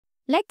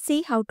Let's see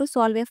how to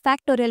solve a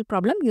factorial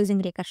problem using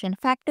recursion.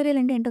 Factorial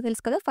అంటే ఏంటో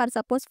తెలుసు కదా. ఫర్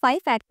సపోజ్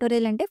 5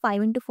 ఫ్యాక్టోరియల్ అంటే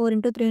 5 into 4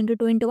 into 3 into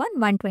 2 into 1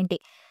 120.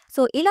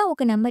 So ఇలా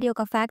ఒక నెంబర్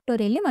యొక్క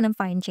ఫ్యాక్టోరియల్ని మనం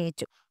ఫైండ్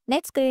చేయొచ్చు.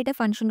 Let's create a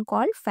function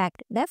called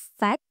fact. The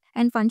fact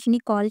and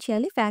ఫంక్షన్ని కాల్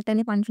చేయాలి. ఫ్యాక్ట్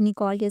అనే ఫంక్షన్ని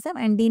కాల్ చేసాం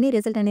అండ్ దీన్ని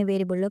రిజల్ట్ అనే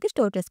వేరియబుల్లోకి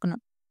స్టోర్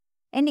చేసుకున్నాం.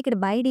 అండ్ ఇక్కడ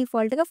బై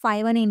డిఫాల్ట్గా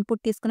 5 అనే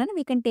ఇన్పుట్ తీసుకున్నాను.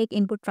 We can take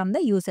input from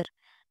the user.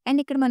 And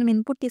ఇక్కడ మనం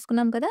ఇన్పుట్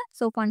తీసుకున్నాం కదా.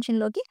 సో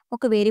ఫంక్షన్లోకి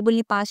ఒక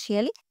వేరియబుల్ని పాస్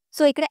చేయాలి.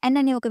 సో ఇక్కడ n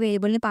అనే ఒక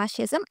వేరియబుల్ని పాస్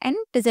చేసాం అండ్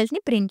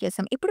రిజల్ట్ని ప్రింట్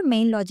చేసాం. ఇప్పుడు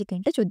మెయిన్ లాజిక్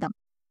ఏంటో చూద్దాం.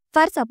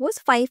 ఫర్ సపోజ్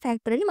 5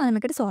 ఫ్యాక్టోరియల్ మనం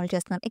ఇక్కడ సాల్వ్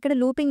చేస్తున్నాం. ఇక్కడ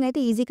లూపింగ్ అయితే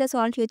ఈజీగా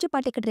సాల్వ్ చేయొచ్చు.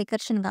 బట్ ఇక్కడ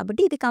రికర్షన్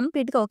కాబట్టి ఇది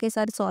కంప్లీట్గా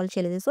ఒకేసారి సాల్వ్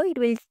చేయలేదు. So it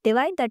will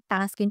divide that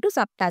task into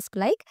sub task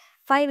like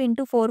 5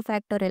 into 4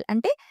 factorial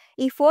అంటే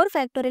ఈ 4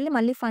 ఫ్యాక్టోరియల్ని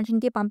మళ్ళీ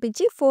ఫంక్షన్కి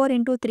పంపించి 4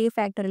 into 3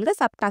 ఫ్యాక్టోరియల్గా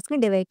సబ్ టాస్క్ని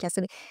డివైడ్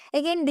చేస్తుంది.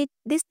 Again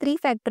this 3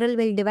 factorial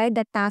will divide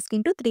that task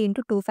into 3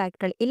 into 2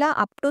 factorial ఇలా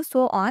up to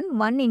so on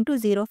 1 into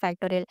 0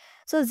 factorial.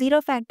 So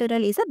 0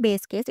 factorial is a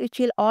base case which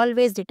will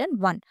always return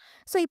 1.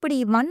 So ఇప్పుడు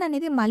ఈ 1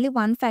 అనేది మళ్ళీ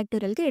 1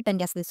 ఫ్యాక్టోరియల్కి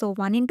రిటర్న్ చేస్తుంది. So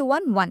 1 into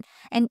 1 1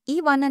 and ఈ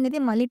 1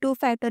 అనేది మళ్ళీ 2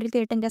 ఫ్యాక్టోరియల్కి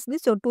return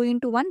చేస్తుంది. సో 2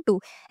 into 1 2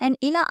 అండ్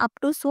ఇలా up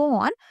to so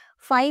on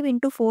 5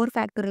 into 4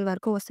 factorial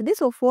వరకు వస్తుంది.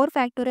 సో 4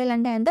 ఫ్యాక్టోరియల్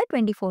అంటే ఎంత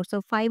 24. So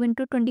 5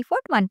 into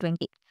 24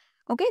 120.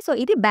 ఓకే, సో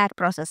ఇది బ్యాక్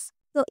ప్రాసెస్.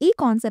 సో ఈ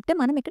కాన్సెప్ట్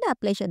మనం ఇక్కడ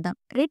అప్లై చేద్దాం.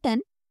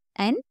 Return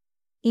n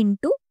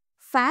into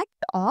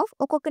fact of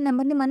ఒక్కొక్క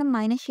నెంబర్ని మనం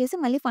మైనస్ చేసి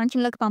మళ్ళీ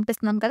ఫంక్షన్లోకి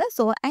పంపిస్తున్నాం కదా.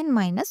 So n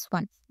minus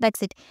 1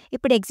 that's it.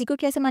 ఇప్పుడు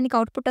ఎగ్జిక్యూట్ చేసి మనకి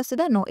అవుట్పుట్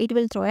వస్తుందా? No, it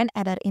will throw an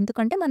error.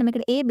 ఎందుకంటే మనం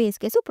ఇక్కడ ఏ బేస్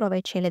కేసు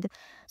ప్రొవైడ్ చేయలేదు.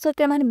 సో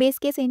ఇక్కడ మన బేస్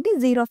కేస్ ఏంటి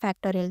 0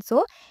 factorial. So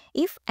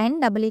if n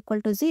double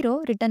equal to 0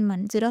 return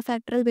 1. 0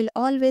 factorial will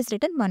always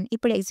return 1.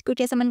 ఇప్పుడు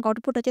ఎగ్జిక్యూట్ చేసి మనకి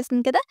అవుట్పుట్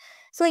వచ్చేస్తుంది కదా.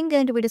 సో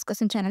ఇంకేంటి వీడియోస్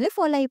కోసం ఛానల్ని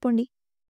ఫాలో అయిపోండి.